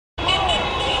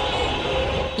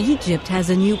Egypt has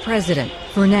a new president,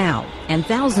 for now, and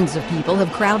thousands of people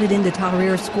have crowded into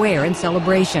Tahrir Square in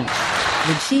celebration.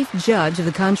 The chief judge of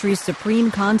the country's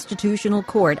Supreme Constitutional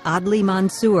Court, Adli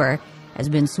Mansour, has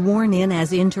been sworn in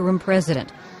as interim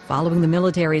president, following the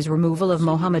military's removal of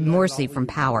Mohamed Morsi from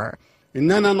power.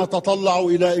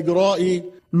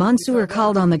 Mansour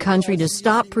called on the country to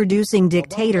stop producing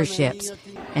dictatorships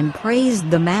and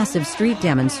praised the massive street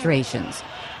demonstrations.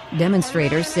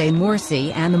 Demonstrators say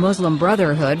Morsi and the Muslim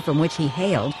Brotherhood, from which he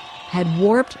hailed, had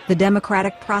warped the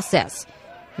democratic process.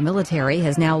 The military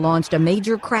has now launched a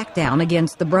major crackdown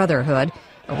against the Brotherhood,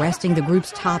 arresting the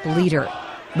group's top leader.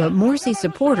 But Morsi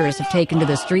supporters have taken to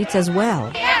the streets as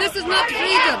well. This is not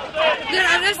freedom.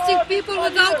 They're arresting people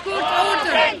without court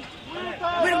order.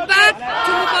 We're back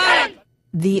to Mubarak.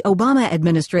 The Obama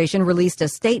administration released a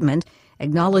statement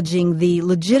acknowledging the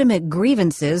legitimate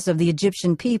grievances of the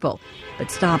Egyptian people, but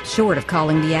stopped short of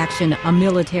calling the action a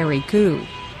military coup.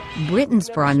 Britain's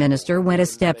Prime Minister went a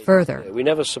step further. We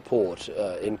never support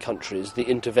in countries the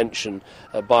intervention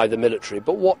by the military,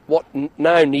 but what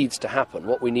now needs to happen,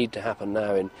 what we need to happen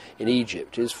now in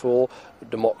Egypt is for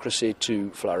democracy to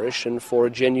flourish and for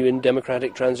a genuine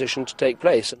democratic transition to take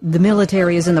place. The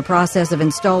military is in the process of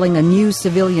installing a new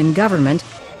civilian government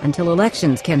until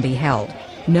elections can be held.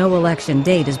 No election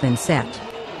date has been set.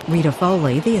 Rita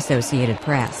Foley, The Associated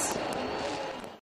Press.